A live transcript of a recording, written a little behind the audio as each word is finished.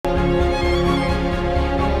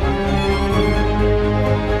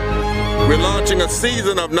launching a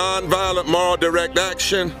season of nonviolent moral direct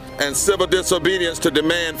action and civil disobedience to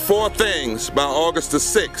demand 4 things by August the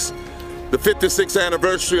 6th, the 56th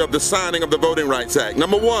anniversary of the signing of the Voting Rights Act.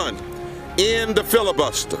 Number 1, end the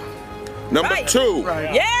filibuster. Number 2,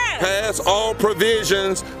 pass all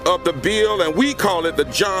provisions of the bill, and we call it the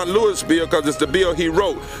John Lewis bill because it's the bill he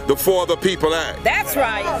wrote, the For the People Act. That's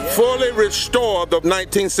right. Fully restore the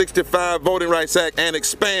 1965 Voting Rights Act and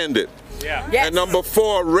expand it. Yeah. Yes. And number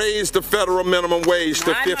 4, raise the federal minimum wage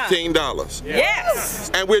to $15.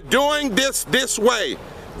 Yes. And we're doing this way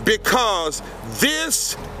because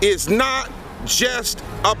this is not just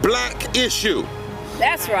a black issue.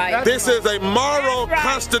 That's right. This is a moral,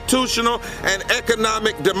 constitutional, and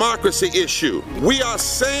economic democracy issue. We are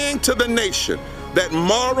saying to the nation that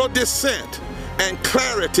moral dissent and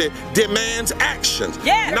clarity demands actions.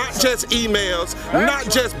 Yes. Not just emails, not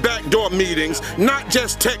just backdoor meetings, not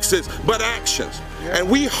just texts, but actions. And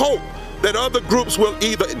we hope that other groups will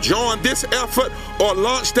either join this effort or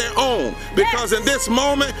launch their own. Because in this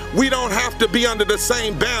moment, we don't have to be under the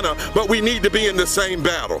same banner, but we need to be in the same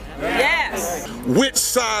battle. Yes. Which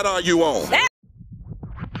side are you on?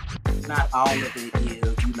 Not all of it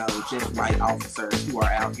is, just white officers who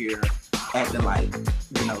are out here acting like,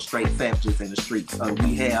 straight savages in the streets. So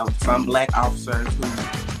we have some black officers who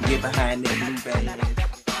get behind their blue badge.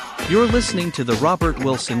 You're listening to The Robert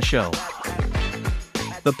Wilson Show,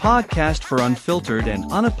 the podcast for unfiltered and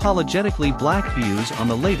unapologetically black views on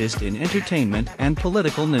the latest in entertainment and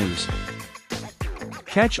political news.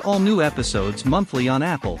 Catch all new episodes monthly on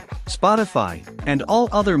Apple, Spotify, and all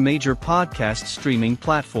other major podcast streaming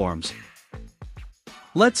platforms.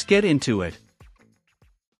 Let's get into it.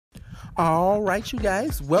 All right, you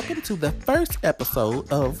guys, welcome to the first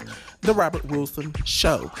episode of The Robert Wilson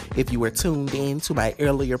Show. If you were tuned in to my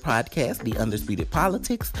earlier podcast, The Undisputed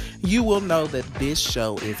Politics, you will know that this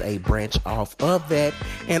show is a branch off of that.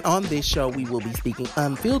 And on this show, we will be speaking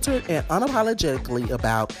unfiltered and unapologetically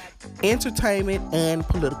about entertainment and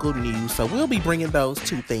political news. So we'll be bringing those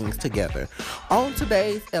two things together. On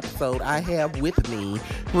today's episode, I have with me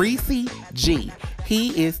Ressie G.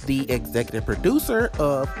 He is the executive producer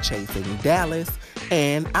of Chasing Dallas,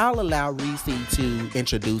 and I'll allow Ressie to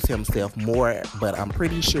introduce himself more, but I'm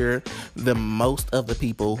pretty sure the most of the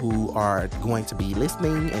people who are going to be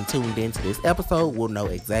listening and tuned into this episode will know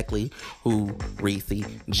exactly who Ressie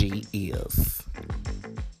G is.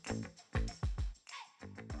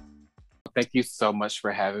 Thank you so much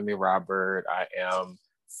for having me, Robert. I am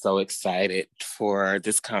so excited for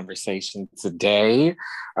this conversation today.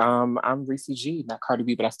 I'm Ressie G, not Cardi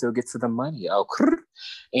B, but I still get to the money.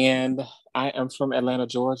 And I am from Atlanta,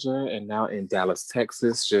 Georgia, and now in Dallas,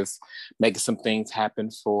 Texas, just making some things happen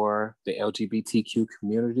for the LGBTQ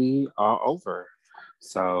community all over.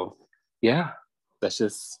 So yeah, that's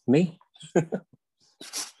just me.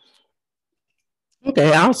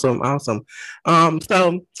 Okay, awesome.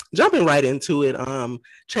 So jumping right into it,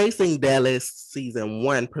 Chasing Dallas season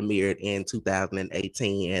 1 premiered in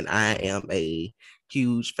 2018, and I am a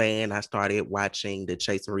huge fan. I started watching the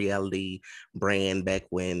Chasing Reality brand back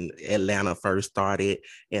when Atlanta first started,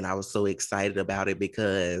 and I was so excited about it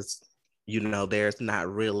because, there's not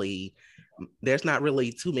really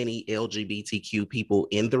too many LGBTQ people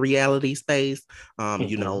in the reality space.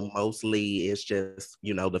 Mostly it's just,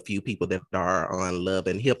 the few people that are on Love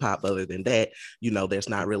and Hip Hop. Other than that, there's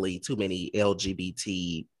not really too many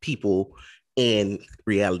LGBT people in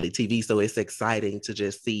reality TV. So it's exciting to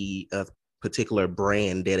just see a particular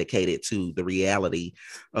brand dedicated to the reality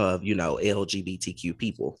of, LGBTQ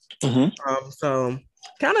people. So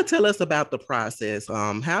kind of tell us about the process.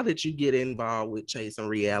 How did you get involved with Chasing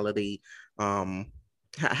Reality?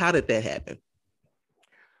 How did that happen?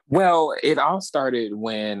 Well, it all started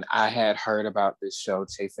when I had heard about this show,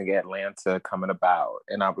 Chasing Atlanta, coming about.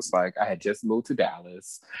 And I was like, I had just moved to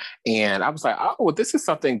Dallas. And I was like, oh, well, this is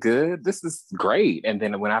something good. This is great. And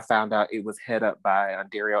then when I found out it was head up by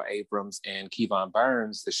Dario Abrams and Kevon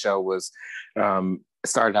Burns, the show was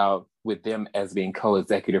started out with them as being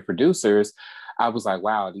co-executive producers. I was like,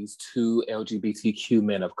 wow, these 2 LGBTQ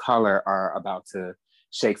men of color are about to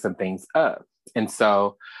shake some things up. And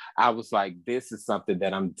so I was like, this is something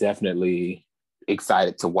that I'm definitely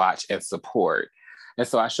excited to watch and support. And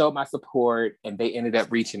so I showed my support, and they ended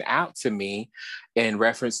up reaching out to me in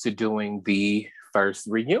reference to doing the first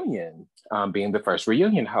reunion, being the first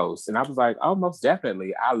reunion host. And I was like, oh, most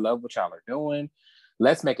definitely. I love what y'all are doing.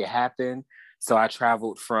 Let's make it happen. So I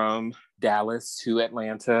traveled from Dallas to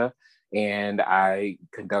Atlanta, and I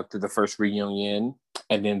conducted the first reunion.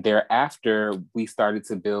 And then thereafter, we started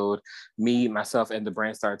to build, myself and the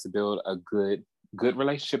brand started to build a good good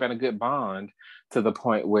relationship and a good bond, to the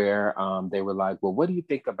point where they were like, well, what do you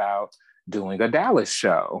think about doing a Dallas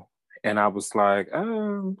show? And I was like,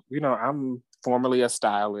 I'm formerly a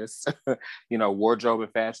stylist. Wardrobe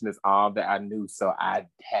and fashion is all that I knew. So I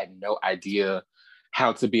had no idea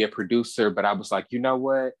how to be a producer, but I was like, you know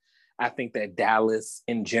what? I think that Dallas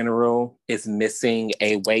in general is missing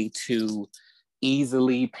a way to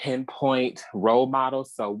easily pinpoint role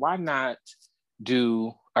models. So why not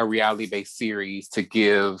do a reality-based series to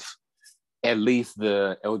give at least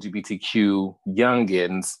the LGBTQ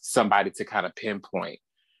youngins somebody to kind of pinpoint?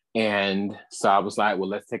 And so I was like, well,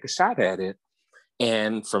 let's take a shot at it.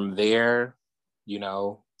 And from there,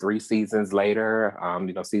 3 seasons later,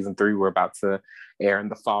 season 3, we're about to air in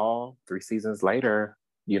the fall. 3 seasons later,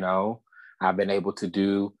 I've been able to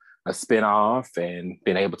do a spinoff and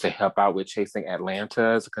been able to help out with Chasing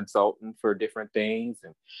Atlanta as a consultant for different things,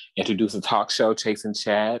 and introduce a talk show, Chasing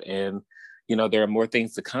Chat. And, there are more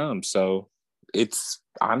things to come. So it's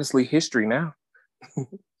honestly history now.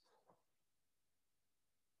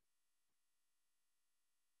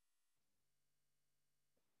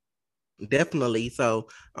 Definitely. So,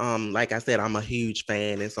 like I said, I'm a huge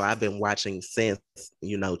fan, and so I've been watching since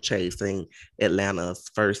Chasing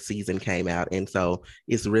Atlanta's first season came out, and so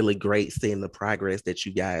it's really great seeing the progress that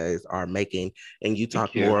you guys are making. And you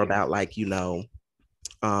talk more about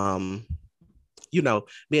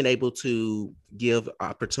being able to give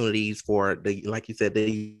opportunities for like you said,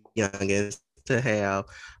 the youngest to have,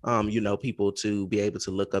 people to be able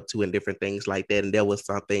to look up to and different things like that. And there was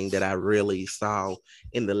something that I really saw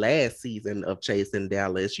in the last season of Chasing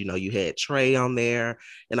Dallas. You had Trey on there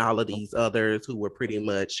and all of these others who were pretty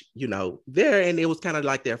much, there. And it was kind of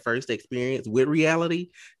like their first experience with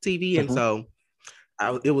reality TV. And so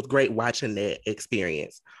it was great watching that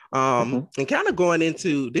experience. And kind of going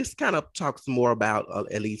into this, kind of talks more about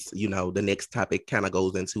at least the next topic kind of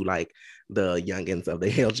goes into like the youngins of the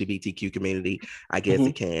LGBTQ community, I guess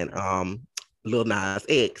it can. Lil Nas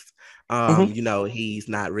X, he's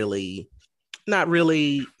not really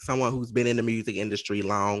someone who's been in the music industry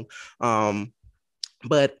long.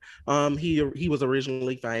 But he was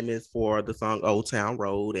originally famous for the song Old Town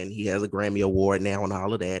Road, and he has a Grammy Award now and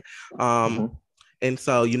all of that. And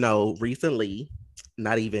so, recently,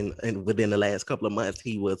 not even within the last couple of months,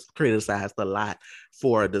 he was criticized a lot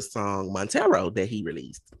for the song Montero that he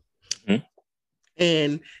released.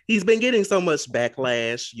 And he's been getting so much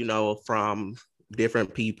backlash, from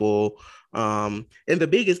different people. And the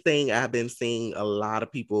biggest thing I've been seeing a lot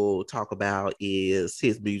of people talk about is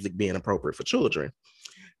his music being appropriate for children.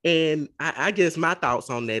 And I guess my thoughts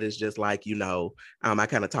on that is just like, I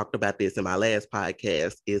kind of talked about this in my last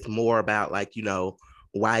podcast. It's more about like,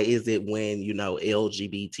 why is it when,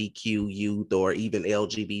 LGBTQ youth or even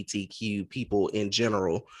LGBTQ people in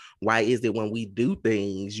general, why is it when we do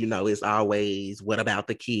things, it's always, what about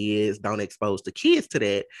the kids? Don't expose the kids to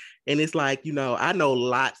that. And it's like, I know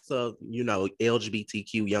lots of,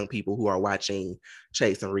 LGBTQ young people who are watching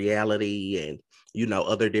Chasing Reality and,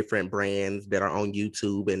 other different brands that are on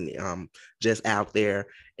YouTube and just out there.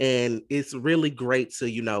 And it's really great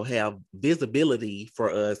to, have visibility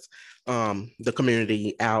for us, the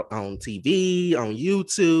community out on TV, on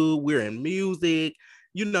YouTube, we're in music,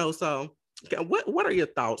 so what are your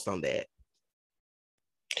thoughts on that?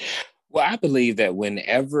 Well, I believe that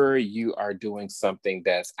whenever you are doing something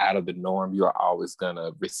that's out of the norm, you're always going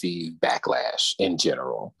to receive backlash in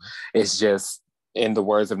general. It's just, in the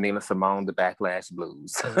words of Nina Simone, the backlash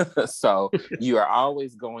blues. So you are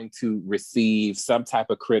always going to receive some type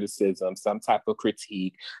of criticism, some type of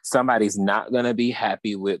critique. Somebody's not going to be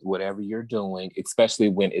happy with whatever you're doing, especially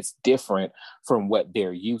when it's different from what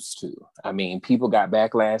they're used to. I mean, people got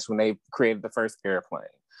backlash when they created the first airplane.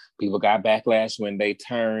 People got backlash when they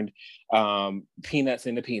turned peanuts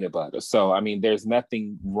into peanut butter. So, I mean, there's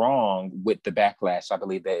nothing wrong with the backlash. I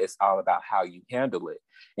believe that it's all about how you handle it.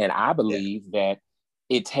 And I believe that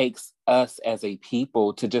it takes us as a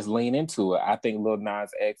people to just lean into it. I think Lil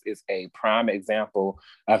Nas X is a prime example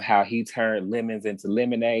of how he turned lemons into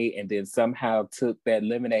lemonade and then somehow took that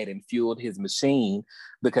lemonade and fueled his machine,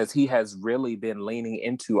 because he has really been leaning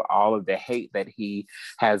into all of the hate that he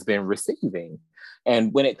has been receiving.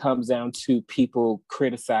 And when it comes down to people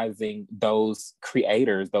criticizing those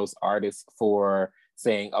creators, those artists for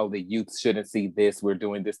saying, oh, the youth shouldn't see this, we're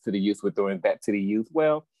doing this to the youth, we're doing that to the youth.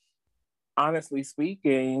 Well, honestly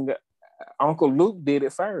speaking, Uncle Luke did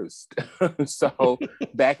it first. So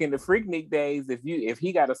back in the Freaknik days, if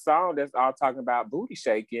he got a song that's all talking about booty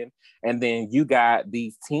shaking, and then you got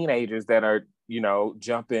these teenagers that are,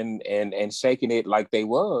 jumping and shaking it like they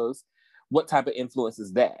was, what type of influence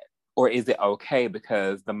is that? Or is it okay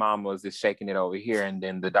because the mamas is shaking it over here and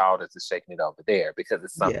then the daughters is shaking it over there because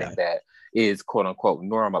it's something that is quote unquote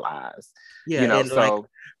normalized? Yeah, You know, and so like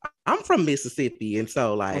I'm from Mississippi, and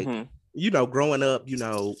so like you know, growing up, you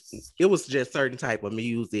know, it was just certain type of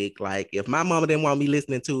music. Like if my mama didn't want me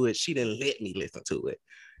listening to it, she didn't let me listen to it.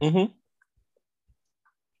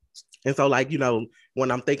 And so, like, you know, when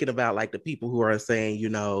I'm thinking about like the people who are saying, you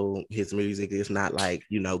know, his music is not like,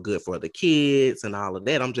 you know, good for the kids and all of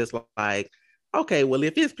that, I'm just like, okay, well,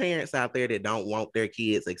 if there's parents out there that don't want their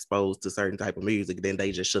kids exposed to certain type of music, then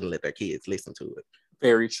they just shouldn't let their kids listen to it.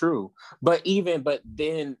 Very true. But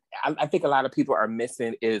then I think a lot of people are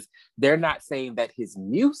missing is they're not saying that his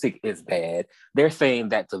music is bad. They're saying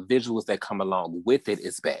that the visuals that come along with it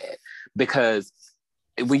is bad. Because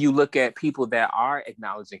when you look at people that are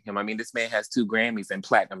acknowledging him, I mean, this man has 2 Grammys and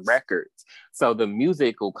platinum records. So the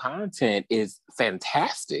musical content is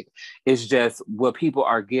fantastic. It's just what people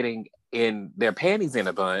are getting in their panties in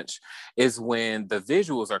a bunch is when the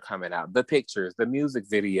visuals are coming out, the pictures, the music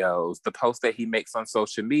videos, the posts that he makes on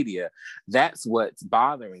social media. That's what's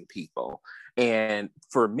bothering people. And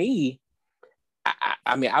for me,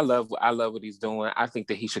 I mean, I love what he's doing. I think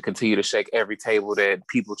that he should continue to shake every table that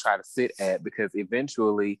people try to sit at, because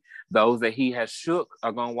eventually those that he has shook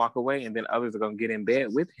are going to walk away, and then others are going to get in bed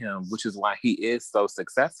with him, which is why he is so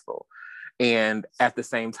successful. And at the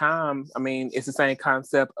same time, I mean, it's the same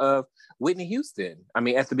concept of Whitney Houston. I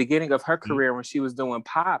mean, at the beginning of her career, when she was doing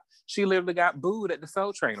pop, she literally got booed at the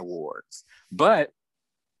Soul Train Awards. But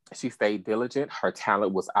she stayed diligent. Her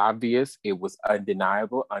talent was obvious. It was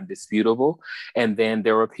undeniable, undisputable. And then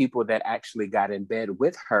there were people that actually got in bed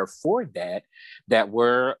with her for that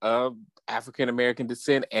were of African-American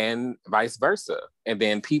descent and vice versa. And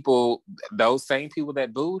then those same people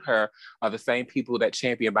that booed her are the same people that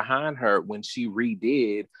championed behind her when she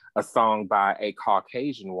redid a song by a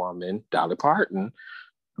Caucasian woman, Dolly Parton,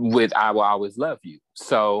 with I Will Always Love You.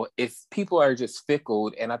 So if people are just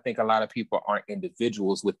fickle, and I think a lot of people aren't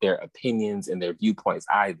individuals with their opinions and their viewpoints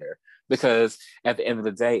either, because at the end of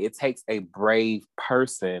the day, it takes a brave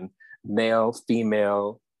person, male,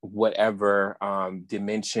 female, whatever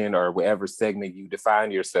dimension or whatever segment you define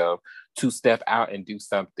yourself, to step out and do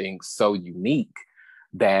something so unique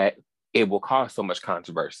that it will cause so much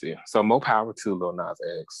controversy. So more power to Lil Nas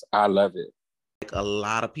X. I love it. Like a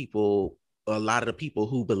lot of the people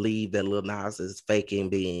who believe that Lil Nas is faking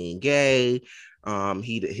being gay,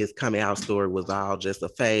 his coming out story was all just a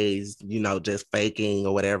phase, you know, just faking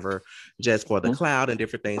or whatever, just for the cloud and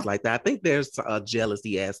different things like that. I think there's a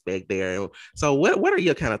jealousy aspect there. So what are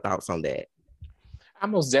your kind of thoughts on that? I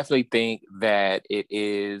most definitely think that it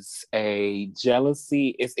is a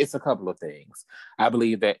jealousy. It's a couple of things. I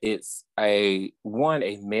believe that it's a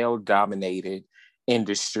male-dominated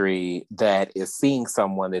industry that is seeing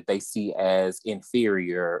someone that they see as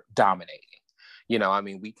inferior dominating. You know, I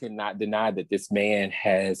mean, we cannot deny that this man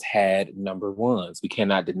has had number ones. We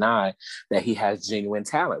cannot deny that he has genuine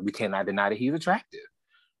talent. We cannot deny that he's attractive.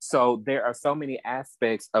 So there are so many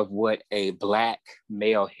aspects of what a Black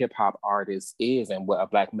male hip hop artist is and what a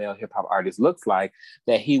Black male hip hop artist looks like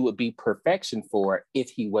that he would be perfection for if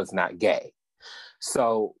he was not gay.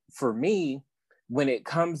 So for me, when it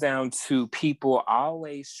comes down to people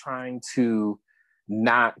always trying to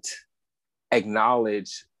not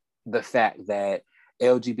acknowledge the fact that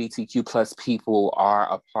LGBTQ plus people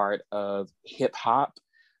are a part of hip hop,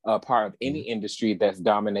 a part of any industry that's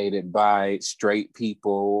dominated by straight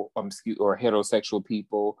people or heterosexual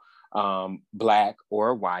people, Black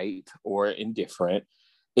or white or indifferent.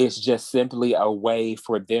 It's just simply a way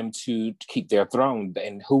for them to keep their throne.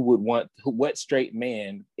 And what straight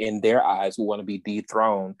man in their eyes would want to be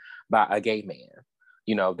dethroned by a gay man?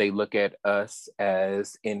 You know, they look at us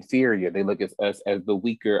as inferior. They look at us as the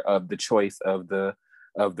weaker of the choice of the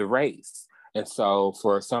race. And so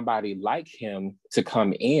for somebody like him to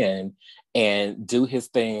come in and do his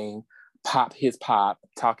thing, pop his pop,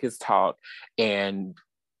 talk his talk, and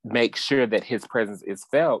make sure that his presence is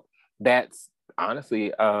felt, that's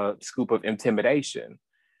honestly a scoop of intimidation.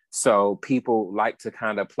 So people like to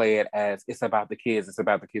kind of play it as it's about the kids, it's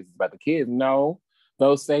about the kids, it's about the kids. No,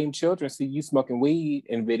 those same children see you smoking weed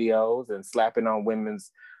in videos and slapping on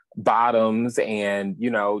women's bottoms and, you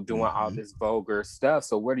know, doing all this vulgar stuff.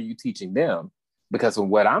 So what are you teaching them? Because from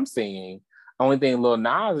what I'm seeing, only thing Lil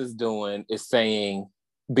Nas is doing is saying,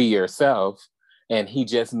 be yourself. And he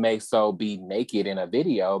just may so be naked in a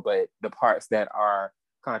video, but the parts that are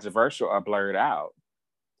controversial are blurred out.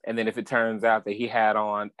 And then if it turns out that he had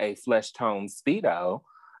on a flesh tone Speedo,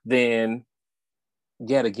 then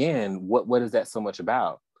yet again, what is that so much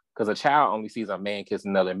about? Because a child only sees a man kiss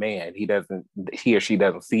another man. He or she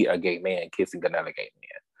doesn't see a gay man kissing another gay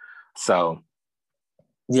man. So,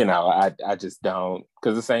 you know, I just don't,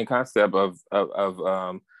 because the same concept of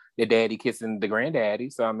the daddy kissing the granddaddy.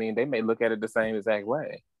 So, I mean, they may look at it the same exact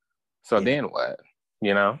way. So then what,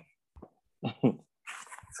 you know?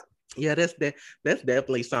 Yeah, that's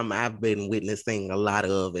definitely something I've been witnessing a lot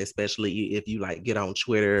of, especially if you like get on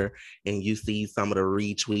Twitter and you see some of the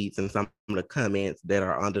retweets and some of the comments that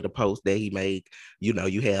are under the post that he made. You know,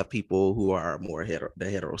 you have people who are more the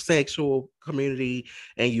heterosexual community,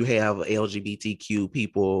 and you have LGBTQ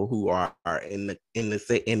people who are in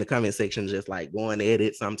the comment section just like going at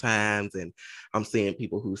it sometimes. And I'm seeing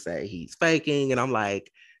people who say he's faking, and I'm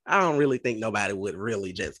like, I don't really think nobody would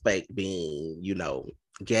really just fake being, you know,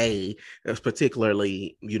 gay,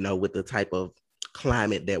 particularly, you know, with the type of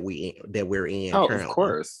climate that we're in currently. Of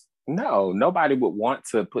course. No, nobody would want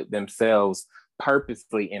to put themselves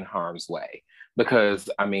purposely in harm's way, because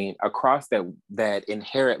I mean, across that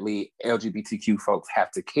inherently LGBTQ folks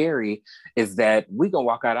have to carry is that we gonna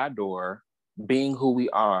walk out our door being who we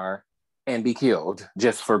are and be killed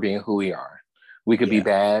just for being who we are. We could be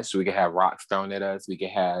bashed, we could have rocks thrown at us, we could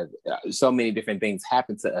have so many different things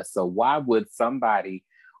happen to us. So why would somebody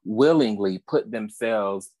willingly put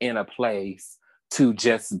themselves in a place to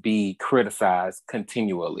just be criticized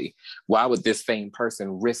continually? Why would this same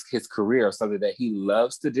person risk his career, something that he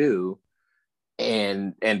loves to do,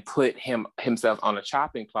 and put himself on a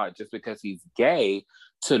chopping block just because he's gay,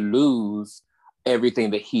 to lose everything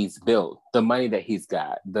that he's built, the money that he's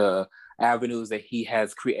got, the avenues that he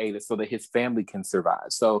has created so that his family can survive?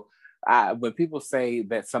 So when people say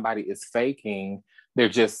that somebody is faking, they're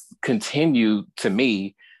just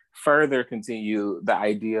further continue the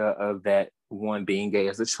idea of that, one, being gay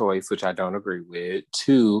as a choice, which I don't agree with.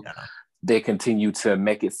 Two, they continue to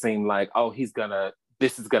make it seem like, oh,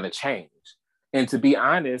 this is gonna change. And to be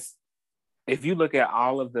honest, if you look at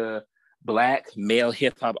all of the Black male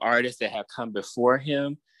hip hop artists that have come before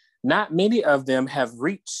him, not many of them have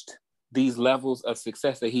reached these levels of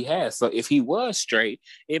success that he has. So if he was straight,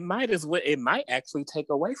 it might actually take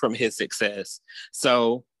away from his success.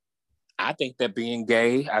 So I think that being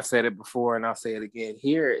gay, I've said it before and I'll say it again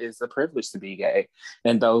here, is a privilege to be gay.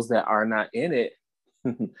 And those that are not in it,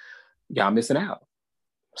 y'all missing out.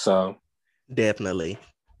 So definitely.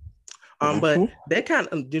 But that kind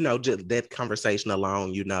of, you know, just that conversation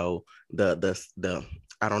alone, you know, the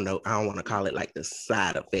I don't know, I don't want to call it like the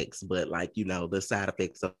side effects, but like, you know, the side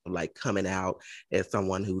effects of like coming out as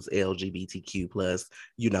someone who's LGBTQ plus,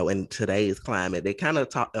 you know, in today's climate. They kind of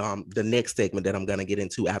talk the next segment that I'm going to get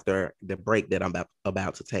into after the break that I'm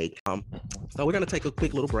about to take. So we're going to take a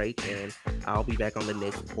quick little break, and I'll be back on the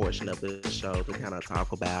next portion of the show to kind of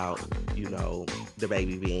talk about, you know,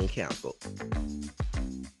 DaBaby being canceled.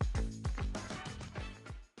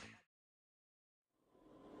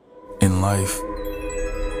 In life,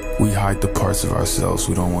 we hide the parts of ourselves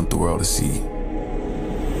we don't want the world to see.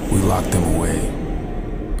 We lock them away.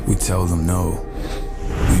 We tell them no.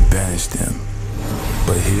 We banish them.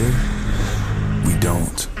 But here, we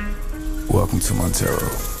don't. Welcome to Montero.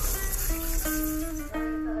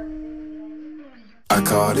 I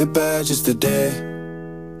caught it bad just today.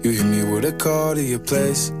 You hit me with a call to your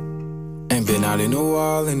place. Ain't been out in a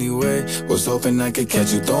while anyway. Was hoping I could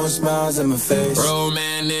catch you throwing smiles in my face.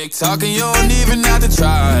 Romantic talking, you don't even have to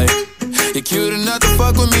try. You're cute enough to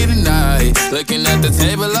fuck with me tonight. Looking at the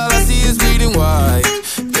table, all I see is bleeding white.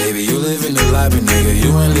 Baby, you living the life, but nigga,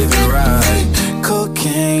 you ain't living right.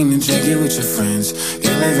 Cocaine and drinking with your friends.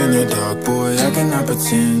 You live in the dark, boy, I cannot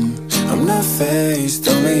pretend. I'm not faced,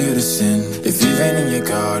 only you to sin. If you've been in your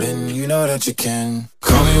garden, you know that you can.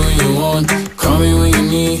 Call me when you want, call me when you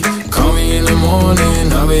need. Call me in the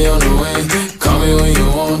morning, I'll be on the way. Call me when you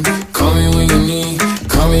want, call me when you need.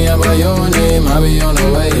 Call me out by your name, I'll be on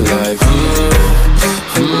the way. Like,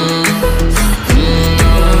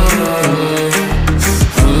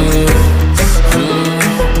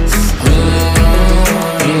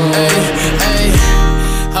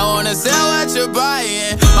 I wanna sell what you're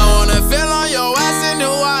buying. I wanna feel on your ass in the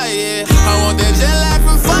wire. I want that jet lag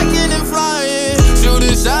from fucking and flying. Shoot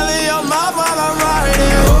a shot in your mouth while I'm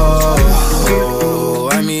riding. Oh,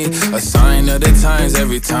 I mean, a sign of the times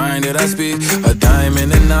every time that I speak. A dime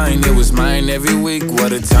and a nine, it was mine every week.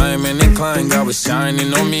 What a time and incline, God was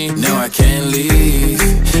shining on me. Now I can't leave,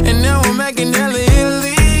 and now I'm making hella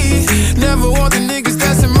Italy. Never want the niggas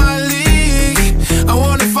that's in my league. I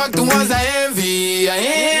wanna fuck the ones I envy. I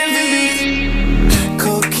envy.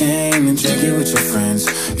 Cocaine and drinking with your friends.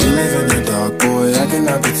 You live in the dark, boy, I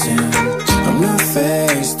cannot pretend. I'm not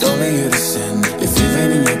faced, only you to sin. If you've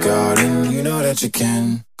been in your garden, you know that you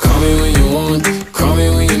can. Call me when you want, call me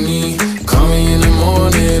when you need. Call me in the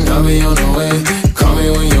morning, I'll be on the way. Call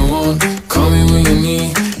me when you want, call me when you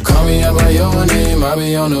need. Call me out by your name, I'll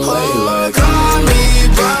be on the way. Like, call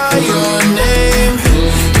me by your name.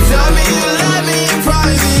 Tell me you love me in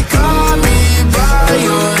private. Call me by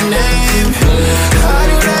your name. I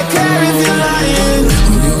do not care if you're lying.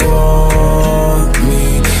 When you want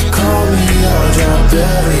me, call me, I'll drop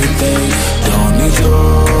everything. Don't need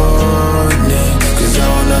your name, cause I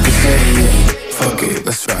don't have to say it. Fuck it,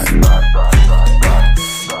 let's ride.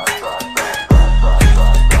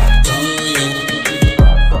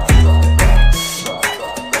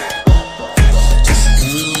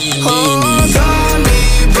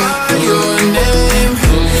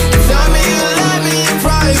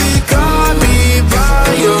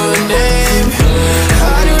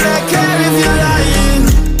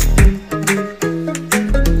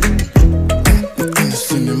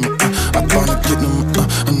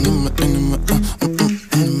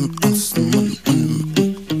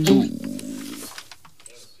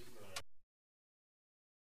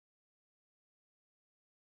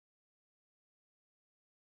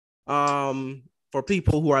 For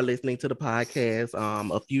people who are listening to the podcast,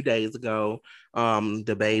 a few days ago,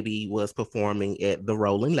 DaBaby was performing at the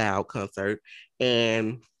Rolling Loud concert,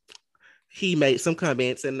 and he made some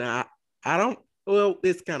comments, and I don't. Well,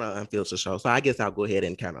 it's kind of unfiltered show, so I guess I'll go ahead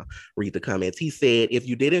and kind of read the comments. He said, "If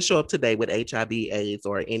you didn't show up today with HIV/AIDS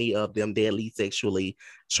or any of them deadly sexually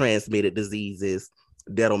transmitted diseases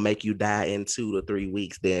that'll make you die in 2 to 3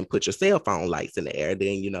 weeks, then put your cell phone lights in the air."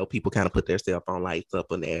 Then, people kind of put their cell phone lights up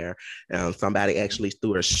in the air. Somebody actually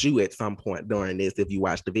threw a shoe at some point during this, if you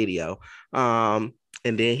watch the video. And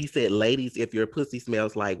then he said, "Ladies, if your pussy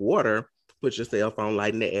smells like water, put your cell phone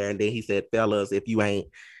light in the air." And then he said, "Fellas, if you ain't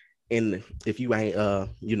a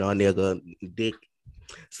nigga dick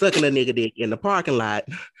sucking a nigga dick in the parking lot,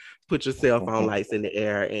 put your cell phone lights in the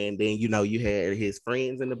air." And then, you had his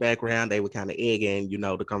friends in the background. They were kind of egging,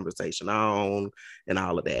 the conversation on and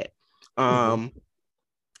all of that.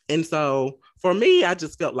 And so for me, I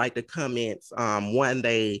just felt like the comments, one,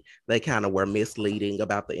 they kind of were misleading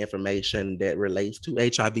about the information that relates to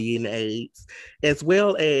HIV and AIDS, as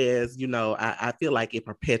well as, I feel like it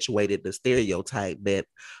perpetuated the stereotype that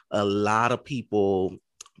a lot of people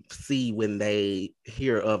see when they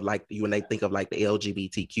hear of when they think of the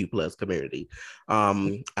LGBTQ plus community.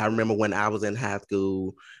 I remember when I was in high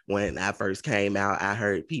school, when I first came out, I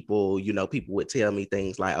heard people would tell me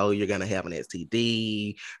things like, "Oh, you're gonna have an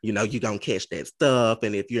STD, you're gonna catch that stuff."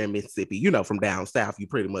 And if you're in Mississippi, from down south, you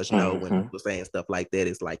pretty much know when people saying stuff like that,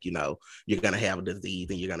 it's like, you're gonna have a disease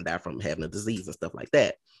and you're gonna die from having a disease and stuff like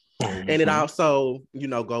that. And it also,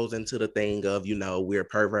 goes into the thing of, we're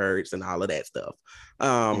perverts and all of that stuff.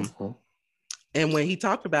 And when he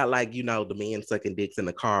talked about the men sucking dicks in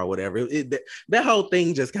the car or whatever, that whole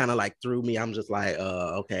thing just kind of threw me. I'm just like,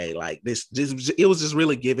 okay, it was just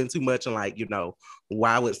really giving too much. And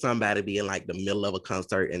why would somebody be in the middle of a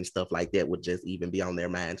concert and stuff like that would just even be on their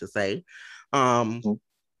mind to say? So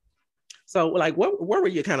what were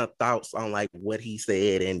your kind of thoughts on what he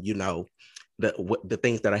said and, the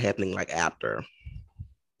things that are happening after?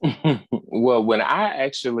 Well, when I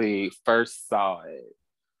actually first saw it,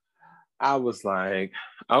 I was like,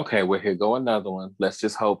 okay, well, here go another one. Let's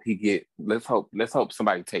just hope let's hope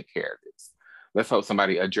somebody take care of this. Let's hope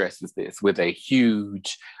somebody addresses this with a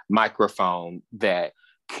huge microphone that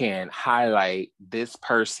can highlight this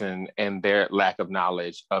person and their lack of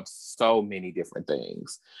knowledge of so many different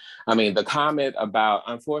things. I mean, the comment about,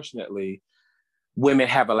 unfortunately, women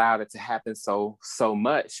have allowed it to happen so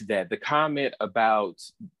much that the comment about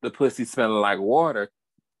the pussy smelling like water,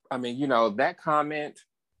 I mean, that comment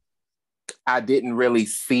I didn't really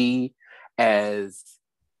see as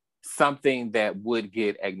something that would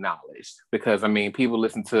get acknowledged, because I mean, people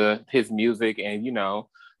listen to his music and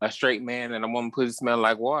a straight man and a woman pussy smell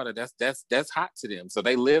like water, that's hot to them, so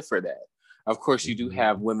they live for that. Of course, you do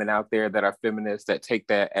have women out there that are feminists that take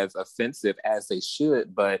that as offensive, as they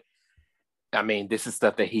should, but I mean, this is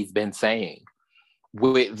stuff that he's been saying.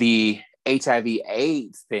 With the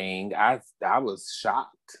HIV/AIDS thing, I was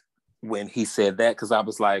shocked when he said that, because I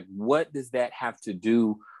was like, what does that have to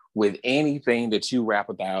do with anything that you rap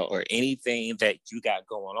about or anything that you got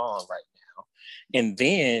going on right now? And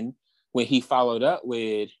then when he followed up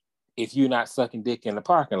with, "If you're not sucking dick in the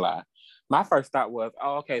parking lot," my first thought was,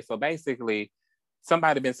 oh, okay, so basically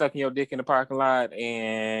somebody been sucking your dick in the parking lot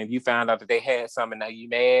and you found out that they had some and now you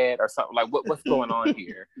mad or something. What's going on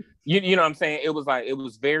here? You know what I'm saying? It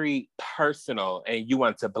was very personal, and you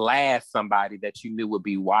want to blast somebody that you knew would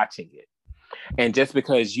be watching it. And just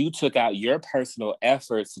because you took out your personal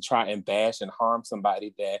efforts to try and bash and harm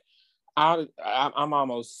somebody that I'm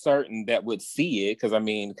almost certain that would see it,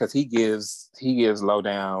 because he gives low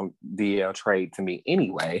down DL trade to me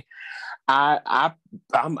anyway.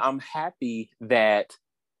 I'm happy that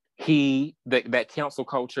that cancel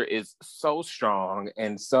culture is so strong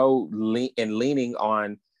and so leaning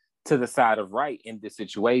on to the side of right in this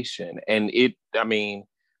situation. And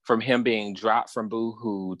from him being dropped from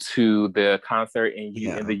Boohoo to the concert in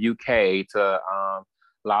the UK to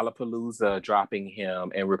Lollapalooza dropping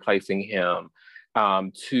him and replacing him,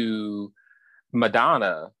 to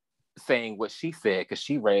Madonna saying what she said because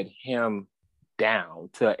she read him down,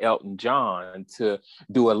 to Elton John, to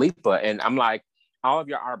Dua Lipa. And I'm like, all of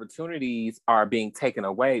your opportunities are being taken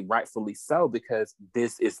away, rightfully so, because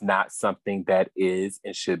this is not something that is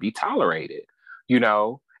and should be tolerated,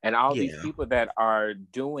 And all these people that are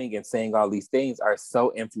doing and saying all these things are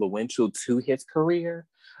so influential to his career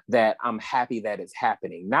that I'm happy that it's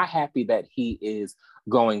happening. Not happy that he is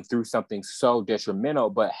going through something so detrimental,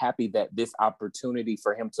 but happy that this opportunity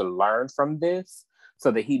for him to learn from this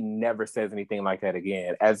so that he never says anything like that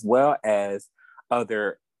again, as well as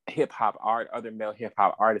other male hip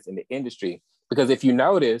hop artists in the industry. Because if you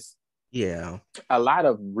notice, a lot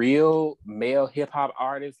of real male hip hop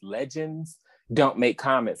artists, legends, don't make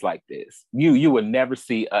comments like this. You would never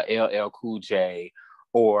see a LL Cool J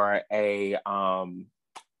or a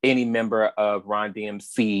any member of Run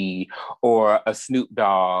DMC or a Snoop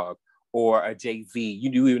Dogg or a Jay-Z.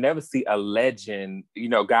 You would never see a legend,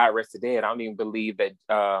 God rest his dead. I don't even believe that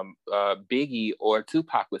Biggie or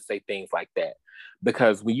Tupac would say things like that.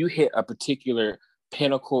 Because when you hit a particular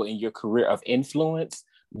pinnacle in your career of influence,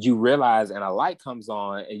 you realize, and a light comes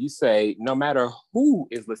on, and you say, no matter who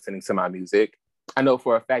is listening to my music, I know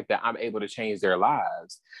for a fact that I'm able to change their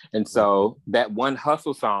lives. And so that one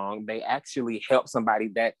hustle song may actually help somebody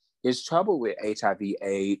that is troubled with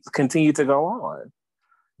HIV/AIDS continue to go on.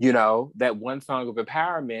 That one song of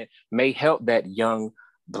empowerment may help that young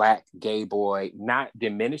Black gay boy not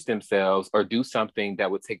diminish themselves or do something that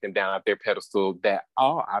would take them down off their pedestal that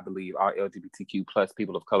I believe all LGBTQ plus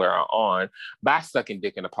people of color are on, by sucking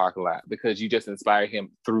dick in the parking lot, because you just inspired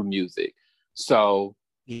him through music. So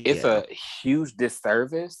it's a huge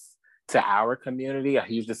disservice to our community, a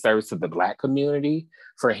huge disservice to the Black community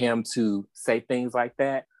for him to say things like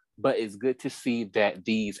that. But it's good to see that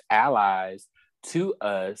these allies to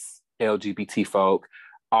us LGBT folk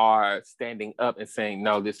are standing up and saying,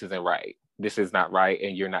 no, this isn't right. This is not right.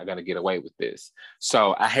 And you're not going to get away with this.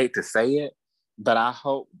 So I hate to say it, but I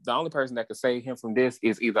hope the only person that could save him from this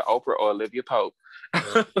is either Oprah or Olivia Pope.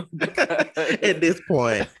 At this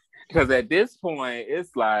point. Because at this point,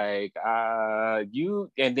 it's like, and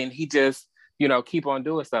then he just, keep on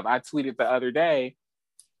doing stuff. I tweeted the other day,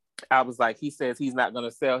 I was like, he says he's not going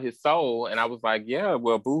to sell his soul. And I was like, yeah,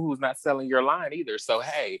 well, Boohoo's not selling your line either. So,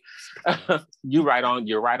 hey, you're right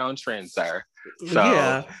on trend, sir. So.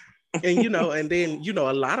 Yeah. And, and then,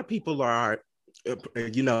 a lot of people are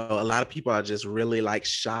just really like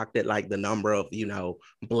shocked at like the number of,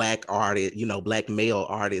 Black artists, Black male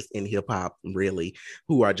artists in hip hop, really,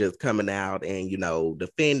 who are just coming out and,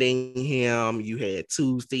 defending him. You had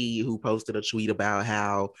Tuesday who posted a tweet about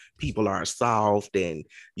how people are soft, and,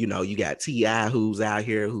 you got T.I. who's out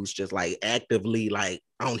here who's just like actively like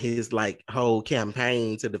on his like whole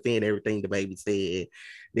campaign to defend everything DaBaby said.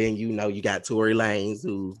 Then, you got Tory Lanez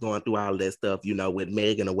who's going through all that stuff, with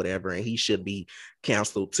Megan or whatever, and he should be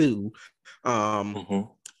canceled too.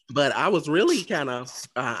 But I was really kind of,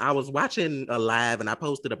 I was watching a live, and I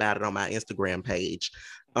posted about it on my Instagram page,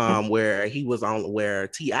 where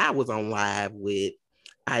T.I. was on live with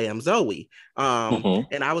I Am Zoe.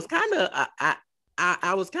 And I was kind of,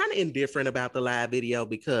 I was kind of indifferent about the live video,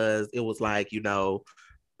 because it was like,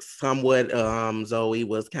 somewhat Zoe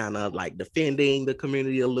was kind of like defending the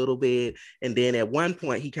community a little bit. And then at one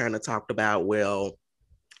point he kind of talked about, well,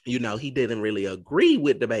 he didn't really agree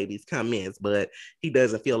with DaBaby's comments, but he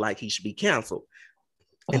doesn't feel like he should be canceled.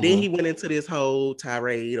 And then he went into this whole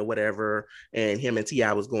tirade or whatever, and him and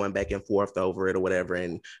T.I. was going back and forth over it or whatever.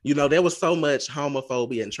 And, there was so much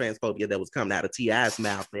homophobia and transphobia that was coming out of T.I.'s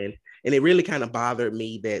mouth. And it really kind of bothered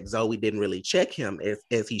me that Zoe didn't really check him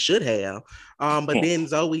as he should have. But then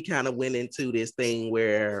Zoe kind of went into this thing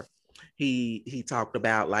where he talked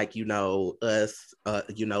about like, us,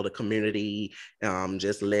 the community,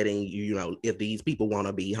 just letting, if these people want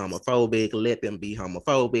to be homophobic, let them be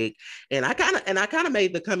homophobic. And I kind of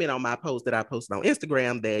made the comment on my post that I posted on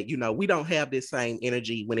Instagram that, we don't have this same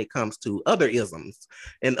energy when it comes to other isms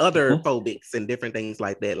and other phobics and different things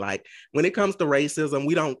like that. Like when it comes to racism,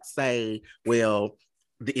 we don't say, well,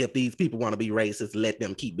 if these people want to be racist, let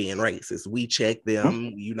them keep being racist. We check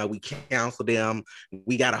them, you know, we counsel them.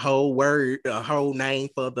 We got a whole name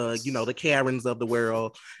for the, you know, the Karens of the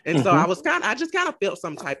world. And so I just kind of felt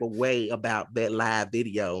some type of way about that live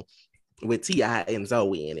video with T.I. and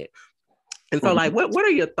Zoe in it. And so, like, what are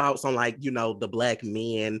your thoughts on, like, you know, the Black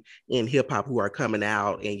men in hip hop who are coming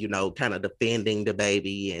out and, you know, kind of defending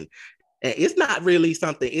DaBaby? And it's not really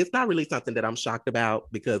something that I'm shocked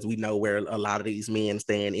about, because we know where a lot of these men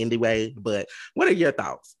stand anyway. But what are your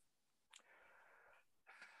thoughts?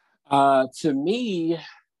 To me,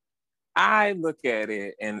 I look at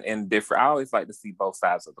it in different. I always like to see both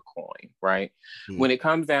sides of the coin, right? When it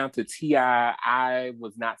comes down to T.I., I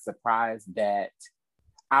was not surprised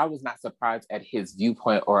at his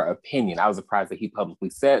viewpoint or opinion. I was surprised that he publicly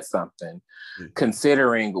said something,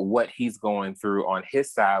 considering what he's going through on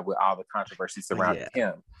his side with all the controversy surrounding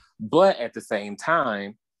him. But at the same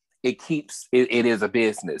time, it is a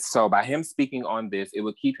business. So by him speaking on this, it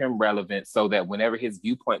will keep him relevant, so that whenever his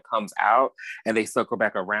viewpoint comes out and they circle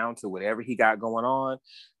back around to whatever he got going on,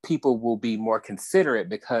 people will be more considerate,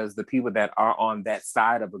 because the people that are on that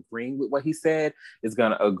side of agreeing with what he said is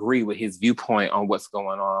going to agree with his viewpoint on what's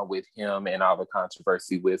going on with him and all the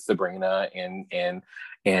controversy with Sabrina and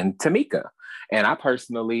Tamika. And I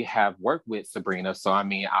personally have worked with Sabrina, so I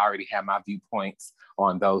mean, I already have my viewpoints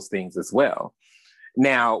on those things as well.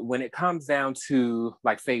 Now, when it comes down to,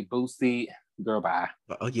 like, say, Boosie, girl, bye.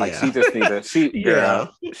 Oh, yeah. Like, she just need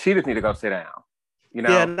to go sit down. You know?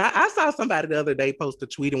 Yeah, and I saw somebody the other day post a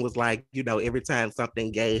tweet and was like, you know, every time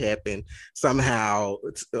something gay happened, somehow,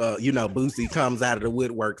 you know, Boosie comes out of the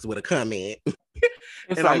woodworks with a comment.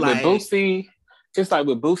 It's like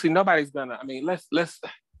with Boosie, nobody's gonna. I mean, let's.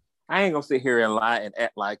 I ain't gonna sit here and lie and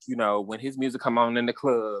act like, you know, when his music come on in the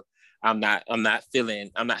club, I'm not feeling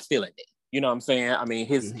it. You know what I'm saying? I mean,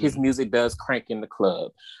 his music does crank in the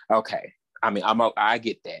club. Okay. I mean, I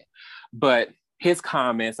get that. But his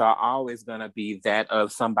comments are always going to be that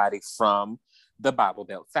of somebody from the Bible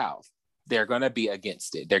Belt South. They're going to be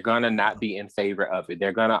against it. They're going to not be in favor of it.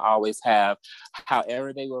 They're going to always have,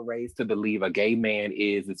 however they were raised to believe a gay man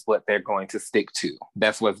is what they're going to stick to.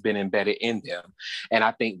 That's what's been embedded in them. And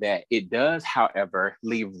I think that it does, however,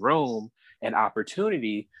 leave room and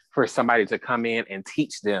opportunity for somebody to come in and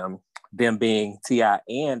teach them being T.I.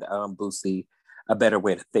 and Boosie, a better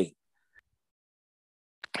way to think.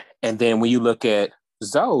 And then when you look at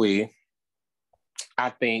Zoe, I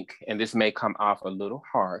think, and this may come off a little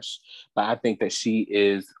harsh, but I think that he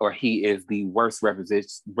is the worst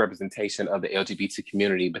representation of the LGBT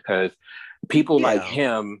community, because people like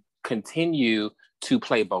him continue to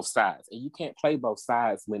play both sides, and you can't play both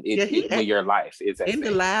sides when your life is at in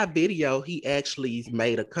the live video. He actually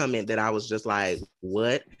made a comment that I was just like,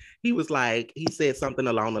 what? He was like, he said something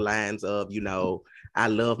along the lines of, you know, I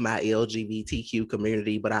love my LGBTQ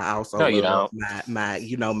community, but I also love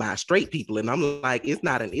my straight people. And I'm like, it's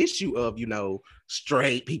not an issue of, you know,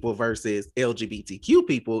 straight people versus LGBTQ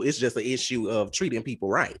people. It's just an issue of treating people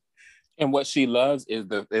right. And what she loves is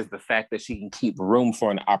the fact that she can keep room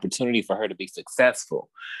for an opportunity for her to be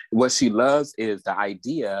successful. What she loves is the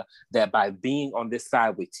idea that by being on this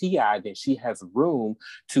side with T.I., then she has room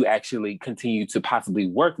to actually continue to possibly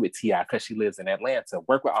work with T.I. because she lives in Atlanta,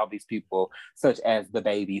 work with all these people, such as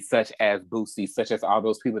DaBaby, such as Boosie, such as all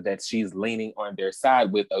those people that she's leaning on their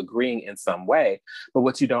side with, agreeing in some way. But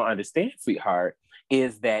what you don't understand, sweetheart,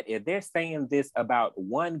 is that if they're saying this about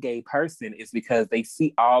one gay person, it's because they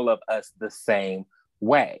see all of us the same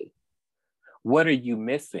way. What are you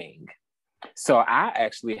missing? So I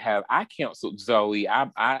canceled Zoe.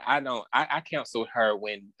 I canceled her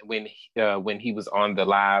when he was on the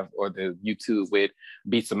live or the YouTube with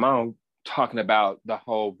B. Simone, talking about the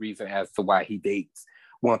whole reason as to why he dates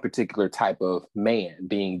one particular type of man,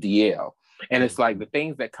 being DL. And it's like the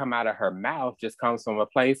things that come out of her mouth just comes from a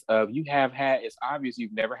place of, it's obvious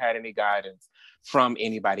you've never had any guidance from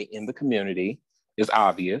anybody in the community. It's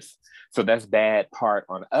obvious. So that's bad part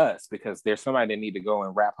on us, because there's somebody that need to go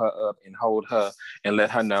and wrap her up and hold her and let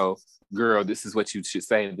her know, girl, this is what you should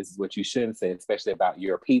say and this is what you shouldn't say, especially about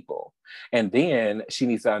your people. And then she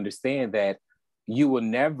needs to understand that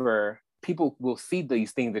people will see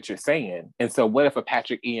these things that you're saying. And so what if a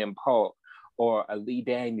Patrick Ian Polk or a Lee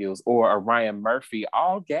Daniels or a Ryan Murphy,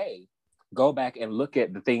 all gay, go back and look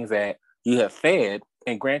at the things that you have said.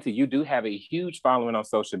 And granted, you do have a huge following on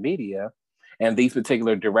social media, and these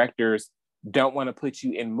particular directors don't want to put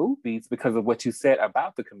you in movies because of what you said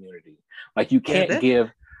about the community. Like, you can't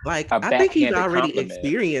give like, I think he's already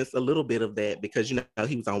experienced a little bit of that, because, you know,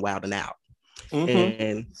 he was on Wild 'N Out.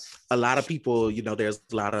 And a lot of people, you know, there's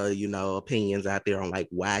a lot of, you know, opinions out there on like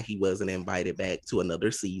why he wasn't invited back to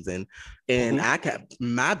another season. And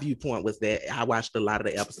my viewpoint was that I watched a lot of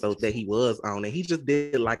the episodes that he was on, and he just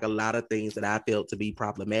did like a lot of things that I felt to be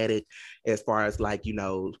problematic as far as like, you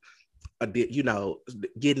know,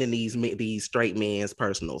 getting in these straight men's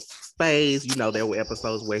personal space. You know, there were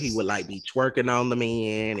episodes where he would like be twerking on the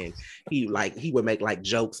men, and he would make like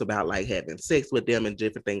jokes about like having sex with them and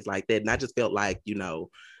different things like that. And I just felt like, you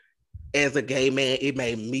know, as a gay man, it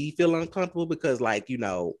made me feel uncomfortable because, like, you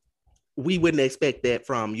know, we wouldn't expect that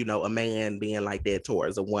from, you know, a man being like that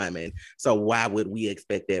towards a woman. So why would we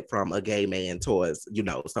expect that from a gay man towards, you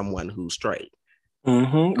know, someone who's straight?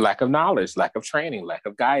 Lack of knowledge, lack of training, lack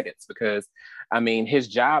of guidance. Because, I mean, his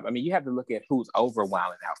job, I mean, you have to look at who's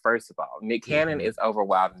overwhelming out. First of all, Nick Cannon is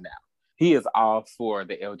overwhelming now. He is all for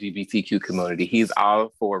the LGBTQ community. He's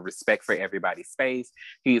all for respect for everybody's space.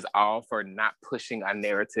 He's all for not pushing a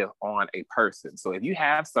narrative on a person. So if you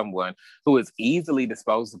have someone who is easily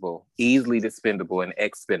disposable, easily dispendable, and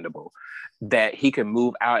expendable, that he can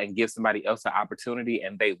move out and give somebody else an opportunity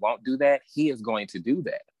and they won't do that, he is going to do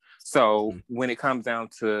that. So when it comes down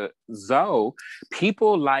to Zoe,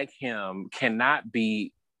 people like him cannot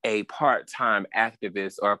be a part-time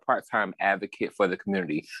activist or a part-time advocate for the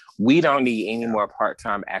community. We don't need any more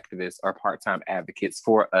part-time activists or part-time advocates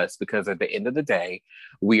for us, because at the end of the day,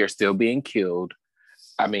 we are still being killed.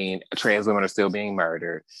 I mean, trans women are still being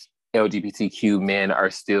murdered. LGBTQ men are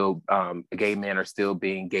still, gay men are still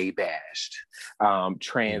being gay bashed.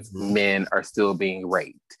 Trans men are still being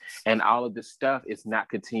raped. And all of this stuff is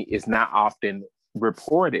not often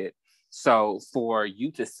reported. So for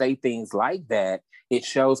you to say things like that, it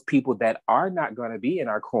shows people that are not going to be in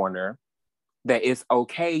our corner that it's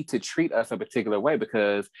okay to treat us a particular way.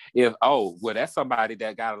 Because if, that's somebody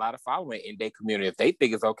that got a lot of following in their community. If they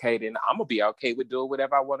think it's okay, then I'm going to be okay with doing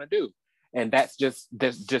whatever I want to do. And that's just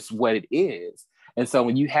what it is. And so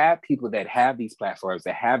when you have people that have these platforms,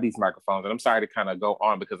 that have these microphones, and I'm sorry to kind of go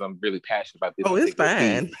on because I'm really passionate about this. Oh, it's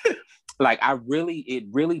fine. Like, it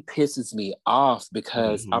really pisses me off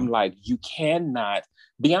because I'm like, you cannot,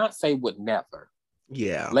 Beyonce would never.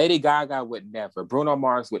 Yeah. Lady Gaga would never. Bruno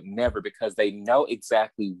Mars would never, because they know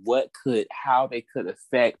exactly how they could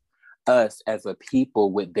affect us as a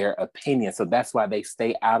people with their opinion. So that's why they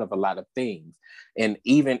stay out of a lot of things. And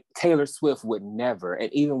even Taylor Swift would never.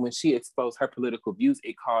 And even when she exposed her political views,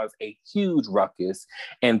 it caused a huge ruckus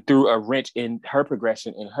and threw a wrench in her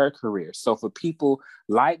progression in her career. So for people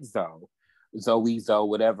like Zoe,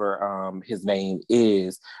 whatever his name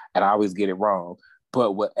is, and I always get it wrong,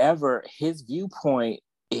 but whatever his viewpoint,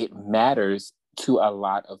 it matters to a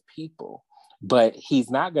lot of people. But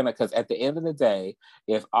he's not gonna, because at the end of the day,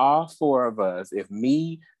 if all four of us, if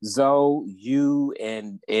me, Zoe, you,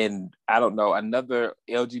 and I don't know, another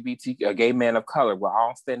LGBT, a gay man of color, we're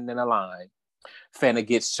all standing in a line, finna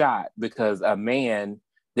get shot because a man,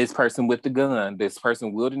 this person with the gun, this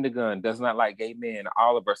person wielding the gun, does not like gay men,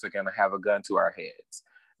 all of us are gonna have a gun to our heads.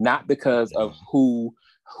 Not because of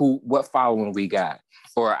what following we got,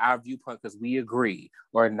 or our viewpoint because we agree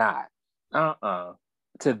or not.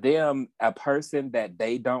 To them, a person that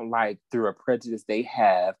they don't like through a prejudice they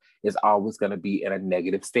have is always going to be in a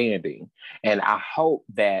negative standing. And I hope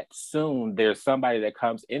that soon there's somebody that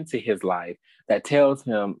comes into his life that tells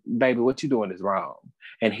him, baby, what you're doing is wrong.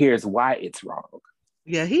 And here's why it's wrong.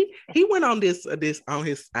 Yeah, he went on this on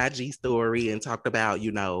his IG story and talked about,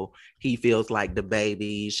 you know, he feels like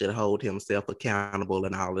DaBaby should hold himself accountable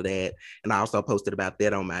and all of that. And I also posted about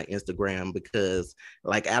that on my Instagram because,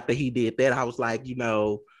 like, after he did that, I was like, you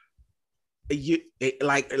know,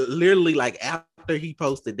 literally after he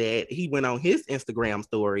posted that, he went on his Instagram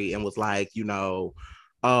story and was like, you know,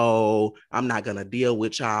 oh, I'm not gonna deal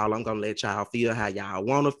with y'all. I'm gonna let y'all feel how y'all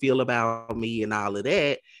want to feel about me and all of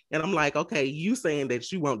that. And I'm like, okay, you saying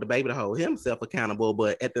that you want DaBaby to hold himself accountable,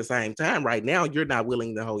 but at the same time, right now, you're not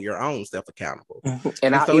willing to hold your own self accountable.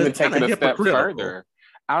 And I'll even take it a step further.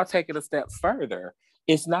 I'll take it a step further.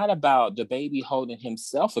 It's not about DaBaby holding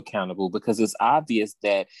himself accountable, because it's obvious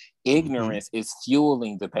that ignorance is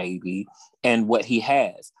fueling DaBaby and what he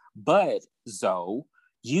has. But Zoe,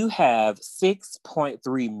 you have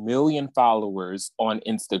 6.3 million followers on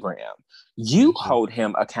Instagram. You hold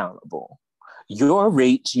him accountable. Your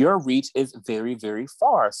reach is very, very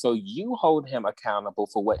far. So you hold him accountable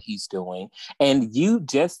for what he's doing. And you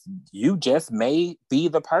just may be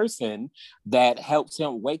the person that helps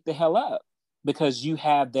him wake the hell up because you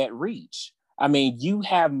have that reach. I mean, you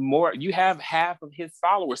have half of his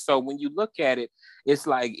followers. So when you look at it, it's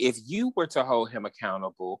like if you were to hold him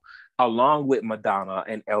accountable, along with Madonna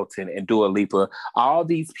and Elton and Dua Lipa, all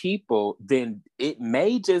these people, then it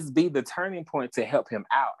may just be the turning point to help him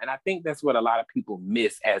out. And I think that's what a lot of people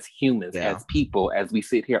miss as humans, as people, as we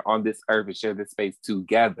sit here on this earth and share this space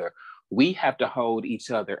together. We have to hold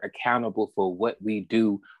each other accountable for what we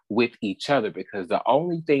do with each other, because the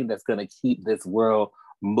only thing that's going to keep this world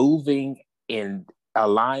moving in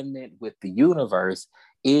alignment with the universe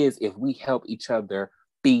is if we help each other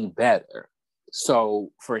be better.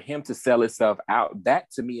 So for him to sell himself out,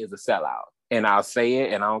 that to me is a sellout. And I'll say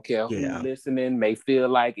it, and I don't care who listening may feel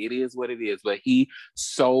like it is what it is, but he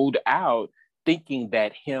sold out thinking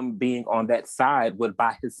that him being on that side would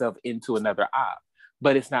buy himself into another op,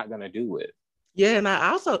 but it's not going to do it. Yeah, and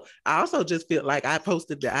I also just feel like I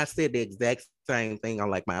said the exact same thing on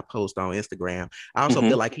like my post on Instagram. I also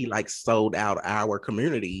feel like he like sold out our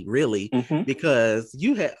community, really, because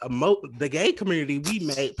you had the gay community,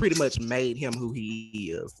 we pretty much made him who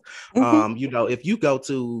he is. You know, if you go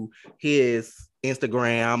to his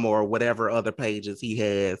Instagram or whatever other pages he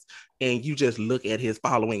has, and you just look at his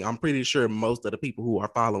following, I'm pretty sure most of the people who are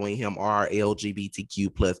following him are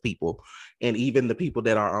LGBTQ plus people. And even the people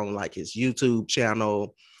that are on like his YouTube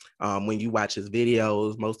channel, when you watch his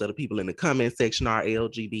videos, most of the people in the comment section are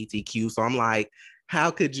LGBTQ. So I'm like, how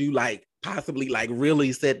could you like possibly like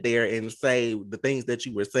really sit there and say the things that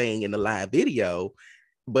you were saying in the live video,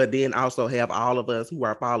 but then also have all of us who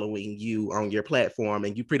are following you on your platform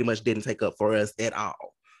and you pretty much didn't take up for us at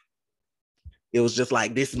all? It was just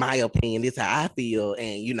like, this is my opinion, this is how I feel,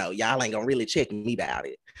 and you know, y'all ain't gonna really check me about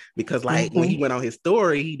it. Because like when he went on his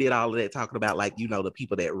story, he did all of that talking about like, you know, the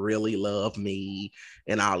people that really love me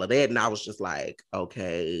and all of that. And I was just like,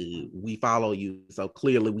 okay, we follow you, so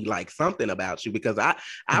clearly we like something about you, because I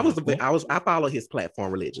follow his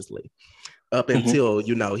platform religiously up until,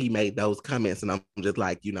 you know, he made those comments, and I'm just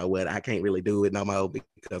like, you know what, I can't really do it no more,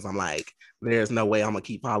 because I'm like, there's no way I'm gonna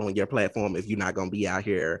keep following your platform if you're not gonna be out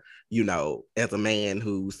here, you know, as a man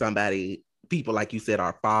who people like you said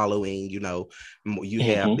are following, you know, you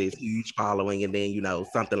have this huge following, and then, you know,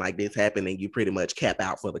 something like this happened and you pretty much cap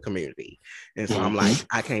out for the community. And so I'm like,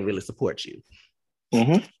 I can't really support you.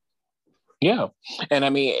 Yeah. And I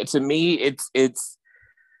mean, to me,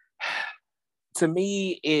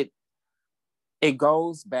 it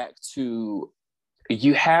goes back to,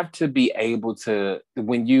 you have to be able to,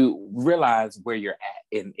 when you realize where you're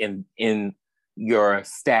at in your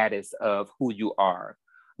status of who you are,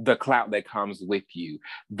 the clout that comes with you,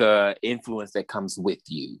 the influence that comes with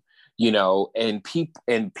you, you know, and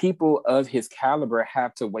people of his caliber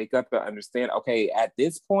have to wake up and understand, okay, at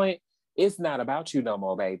this point, it's not about you no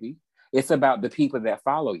more, baby. It's about the people that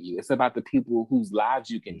follow you. It's about the people whose lives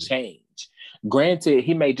you can change. Granted,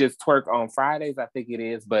 he may just twerk on Fridays, I think it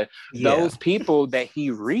is, but those people that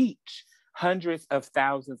he reached, hundreds of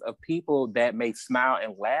thousands of people that may smile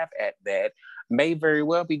and laugh at that, may very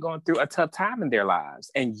well be going through a tough time in their lives.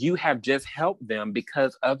 And you have just helped them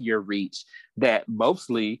because of your reach that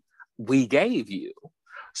mostly we gave you.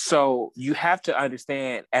 So you have to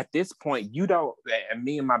understand at this point, you don't, and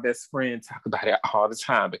me and my best friend talk about it all the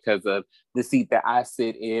time because of the seat that I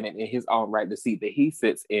sit in, and in his own right, the seat that he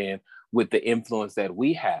sits in with the influence that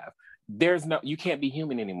we have. You can't be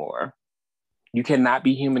human anymore. You cannot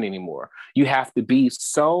be human anymore. You have to be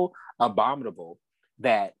so abominable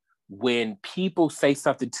that when people say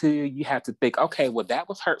something to you, you have to think, okay, well, that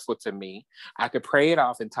was hurtful to me. I could pray it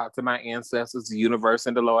off and talk to my ancestors, the universe,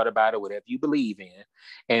 and the Lord about it, whatever you believe in.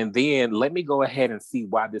 And then let me go ahead and see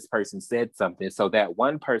why this person said something, so that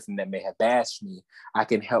one person that may have bashed me, I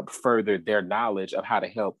can help further their knowledge of how to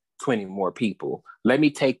help 20 more people. Let me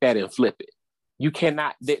take that and flip it. You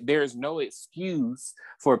cannot, there's no excuse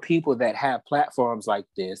for people that have platforms like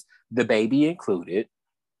this, DaBaby included,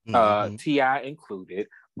 T.I. included,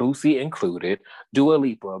 Boosie included, Dua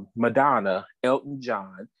Lipa, Madonna, Elton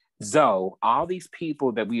John, Zoe, all these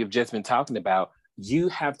people that we have just been talking about. You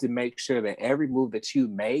have to make sure that every move that you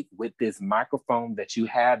make with this microphone that you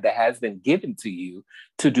have that has been given to you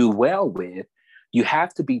to do well with, you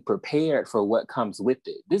have to be prepared for what comes with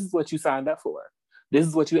it. This is what you signed up for. This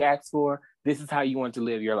is what you asked for. This is how you want to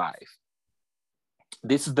live your life.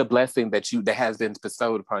 This is the blessing that has been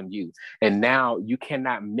bestowed upon you. And now you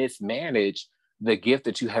cannot mismanage the gift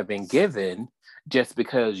that you have been given just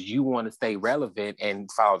because you want to stay relevant and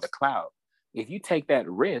follow the cloud. If you take that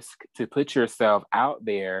risk to put yourself out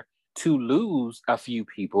there to lose a few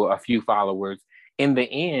people, a few followers, in the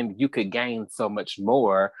end, you could gain so much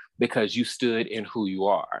more because you stood in who you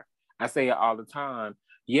are. I say it all the time.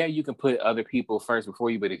 yeah, you can put other people first before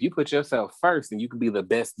you, but if you put yourself first, then you can be the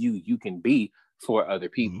best you can be for other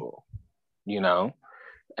people. You know,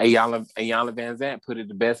 Ayanna Van Zant put it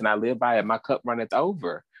the best, and I live by it. My cup runneth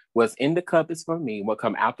over. What's in the cup is for me. What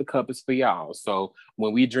come out the cup is for y'all. So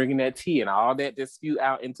when we drinking that tea and all that just spew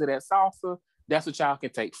out into that salsa, that's what y'all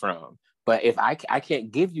can take from. But if I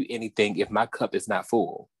can't give you anything if my cup is not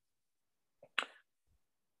full.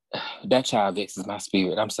 That child vexes my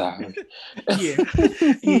spirit. I'm sorry.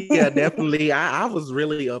 Yeah, definitely. I was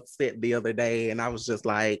really upset the other day, and I was just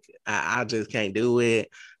like, I just can't do it.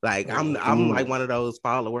 Like, I'm like one of those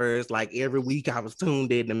followers. Like every week, I was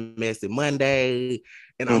tuned in to Messy Monday,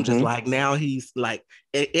 and I'm just like, now he's like,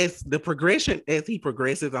 it's the progression as he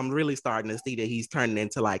progresses. I'm really starting to see that he's turning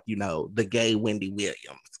into like, you know, the gay Wendy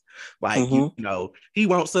Williams. Like, you know, he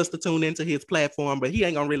wants us to tune into his platform, but he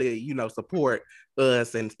ain't gonna really, you know, support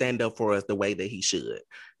us and stand up for us the way that he should.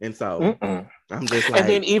 And so I'm just like, and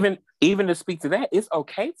then even to speak to that, it's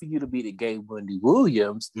okay for you to be the gay Wendy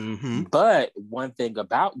Williams. But one thing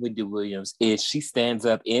about Wendy Williams is she stands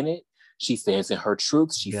up in it. She stands in her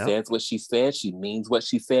truth. She says what she says. She means what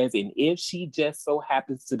she says. And if she just so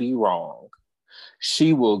happens to be wrong,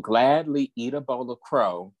 she will gladly eat a bowl of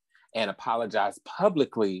crow and apologize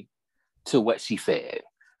publicly to what she said.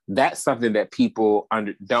 That's something that people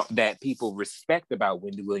respect about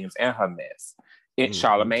Wendy Williams and her mess.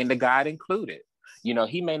 Charlemagne the God included. You know,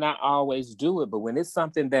 he may not always do it, but when it's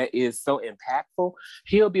something that is so impactful,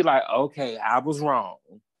 he'll be like, okay, I was wrong,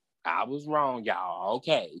 y'all.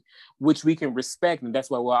 Okay. Which we can respect. And that's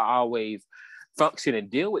why we'll always function and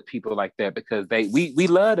deal with people like that, because we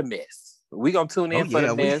love the mess. We gonna tune in for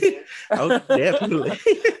the mess. Definitely.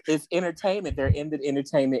 It's entertainment. They're in the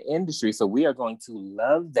entertainment industry, so we are going to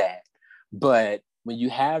love that. But when you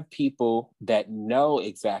have people that know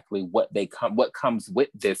exactly what comes with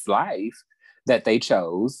this life that they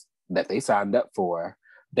chose, that they signed up for,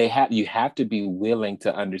 you have to be willing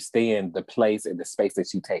to understand the place and the space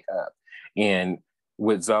that you take up. And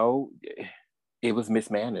with Zoe, it was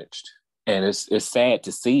mismanaged, and it's sad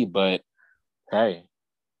to see, but hey.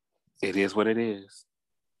 It is what it is.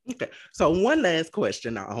 Okay. So one last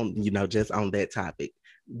question on, you know, just on that topic.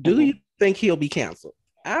 Do you think he'll be canceled?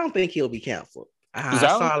 I don't think he'll be canceled. I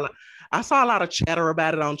saw a lot of chatter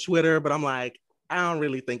about it on Twitter, but I'm like, I don't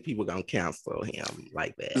really think people gonna cancel him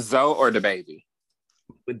like that. Zoe or DaBaby?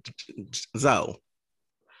 Zoe.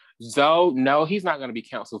 Zoe, no, he's not going to be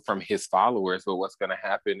canceled from his followers, but what's going to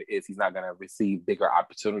happen is he's not going to receive bigger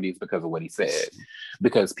opportunities because of what he said,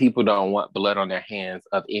 because people don't want blood on their hands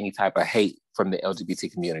of any type of hate from the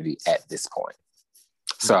LGBT community at this point.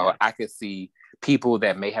 So I could see people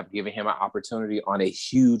that may have given him an opportunity on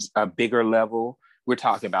a bigger level. We're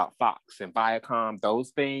talking about Fox and Viacom,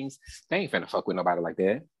 those things. They ain't finna fuck with nobody like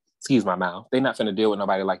that. Excuse my mouth. They're not finna deal with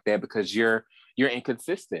nobody like that because you're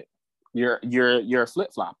inconsistent. You're a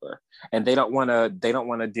flip-flopper, and they don't want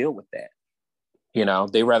to deal with that. You know,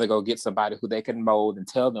 they rather go get somebody who they can mold and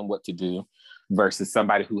tell them what to do versus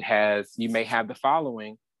somebody who you may have the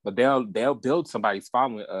following, but they'll build somebody's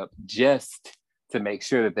following up just to make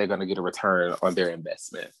sure that they're going to get a return on their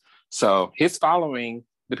investment. So his following,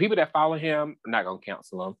 the people that follow him, are not going to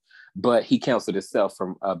cancel him, but he canceled himself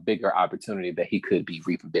from a bigger opportunity that he could be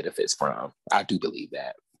reaping benefits from. I do believe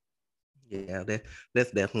that. Yeah,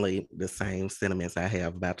 that's definitely the same sentiments I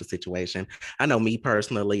have about the situation. I know me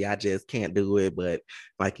personally, I just can't do it. But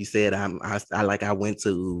like you said, I went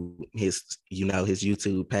to his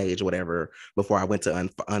YouTube page, whatever, before I went to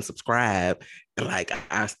unsubscribe. And like,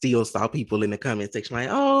 I still saw people in the comment section like,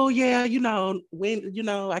 oh yeah,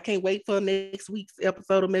 I can't wait for next week's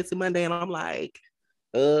episode of Messy Monday. And I'm like,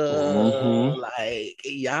 like,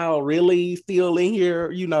 y'all really still in here,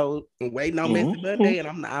 waiting on Messy Monday,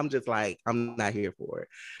 and I'm just like, I'm not here for it.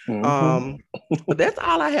 But that's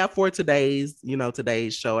all I have for today's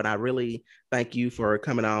show, and I really thank you for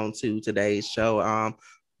coming on to today's show.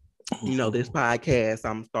 This podcast,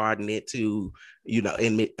 I'm starting it to,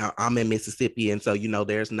 I'm in Mississippi, and so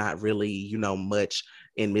there's not really much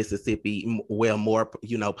in Mississippi, more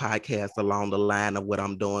podcasts along the line of what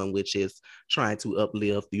I'm doing, which is trying to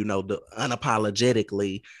uplift the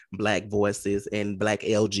unapologetically Black voices and Black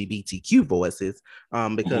LGBTQ voices,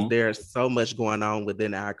 because there's so much going on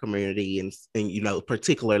within our community, and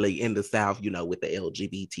particularly in the South, with the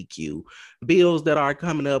LGBTQ bills that are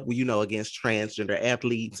coming up, against transgender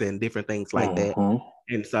athletes and different things like that.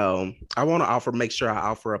 And so I want to make sure I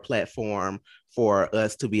offer a platform for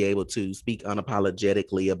us to be able to speak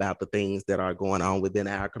unapologetically about the things that are going on within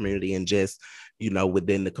our community and just,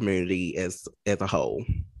 within the community as a whole.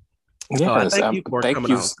 Yes, so thank you for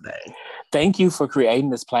coming on today. Thank you for creating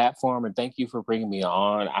this platform, and thank you for bringing me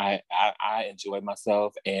on. I enjoyed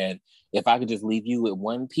myself, and if I could just leave you with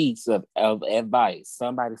one piece of advice,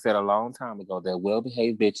 somebody said a long time ago that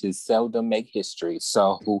well-behaved bitches seldom make history.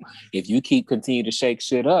 So if you continue to shake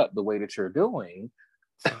shit up the way that you're doing,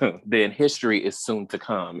 then history is soon to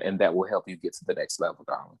come, and that will help you get to the next level,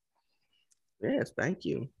 darling. Yes, thank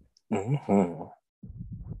you. Mm-hmm.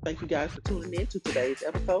 Thank you guys for tuning in to today's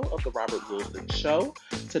episode of The Robert Wilson Show.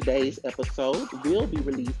 Today's episode will be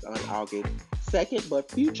released on August 2nd, but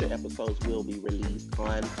future episodes will be released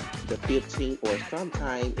on the 15th or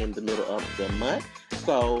sometime in the middle of the month.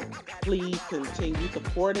 So please continue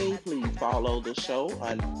supporting. Please follow the show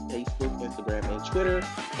on Facebook, Instagram, and Twitter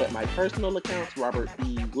at my personal accounts, Robert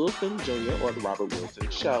E. Wilson Jr. or The Robert Wilson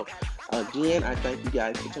Show. Again, I thank you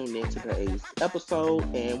guys for tuning in to today's episode,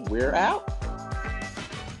 and we're out.